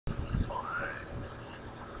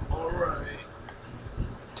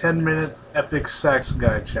10-minute Epic Sax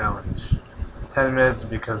Guy challenge. 10 minutes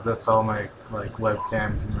because that's all my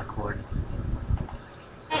webcam can record.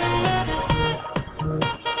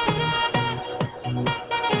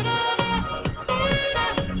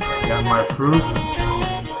 Got my proof.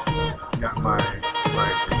 Got my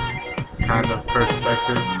kind of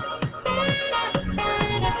perspective.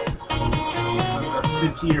 I'm gonna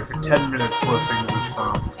sit here for 10 minutes listening to this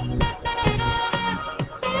song.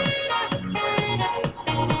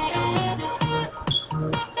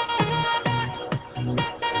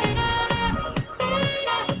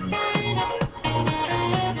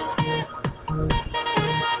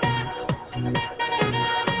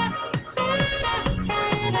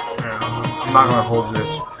 I'm not gonna hold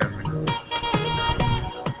this for 10 minutes.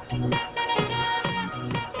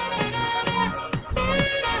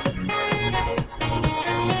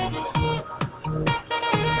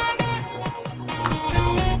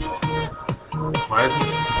 Why is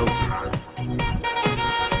this filter on?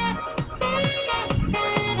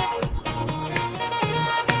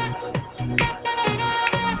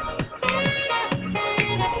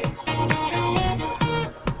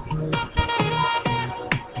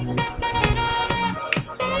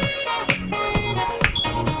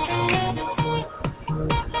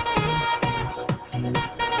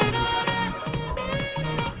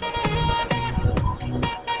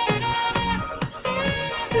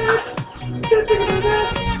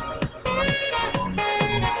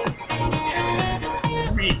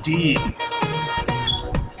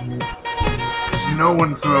 Because no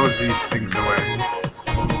one throws these things away.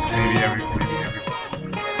 Maybe everybody.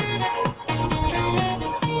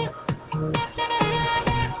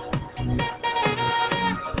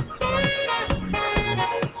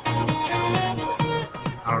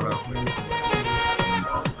 I don't know.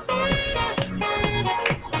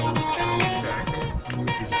 Check.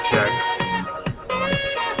 He's a check.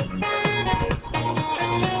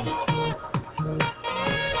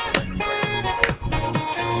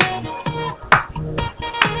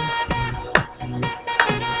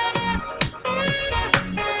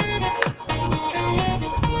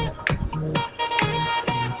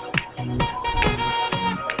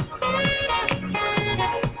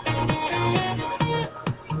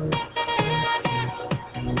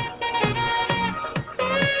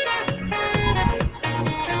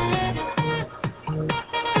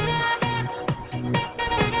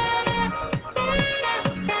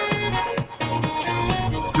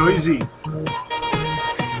 Joyzy.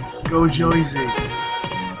 Go Joyzy.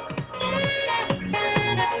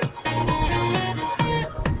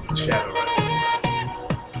 Shadow right.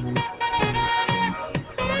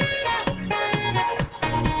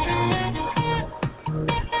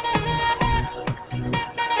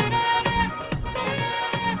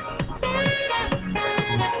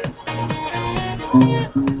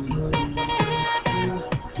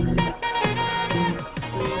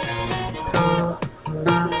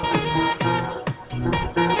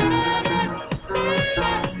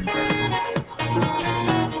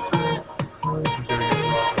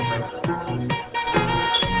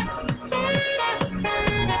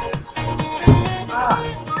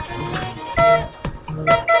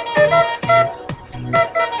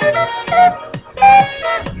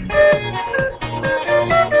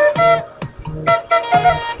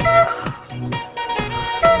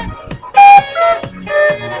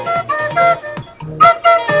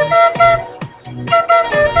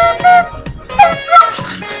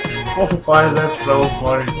 Why is that so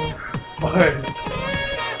funny? Why?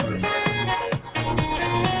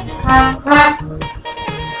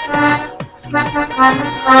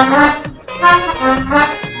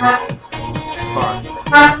 Fuck.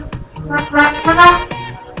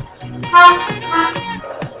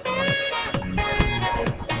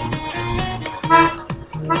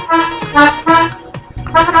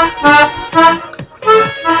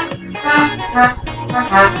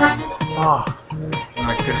 Oh,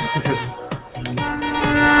 my goodness.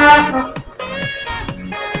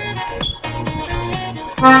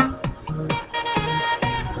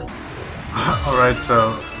 Alright,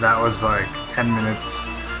 so that was like 10 minutes.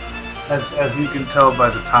 As you can tell by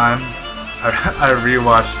the time, I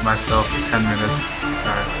rewatched myself for 10 minutes.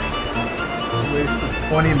 Sorry. Wasted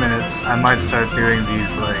 20 minutes. I might start doing these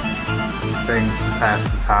things to pass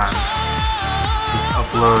the time. Just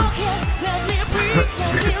upload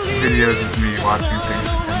videos of me watching things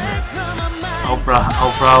for 10 minutes. I'll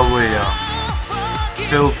probably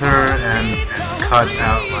filter and cut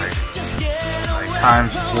out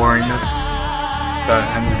times boringness,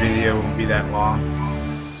 and the video won't be that long.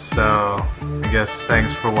 So I guess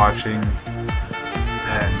thanks for watching,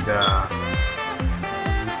 and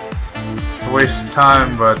a waste of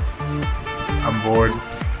time, but I'm bored.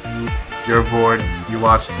 You're bored. You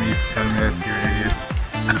watched me for 10 minutes. You're an idiot.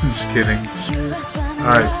 I'm just kidding.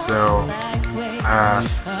 Alright, so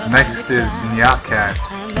next is Nyakat.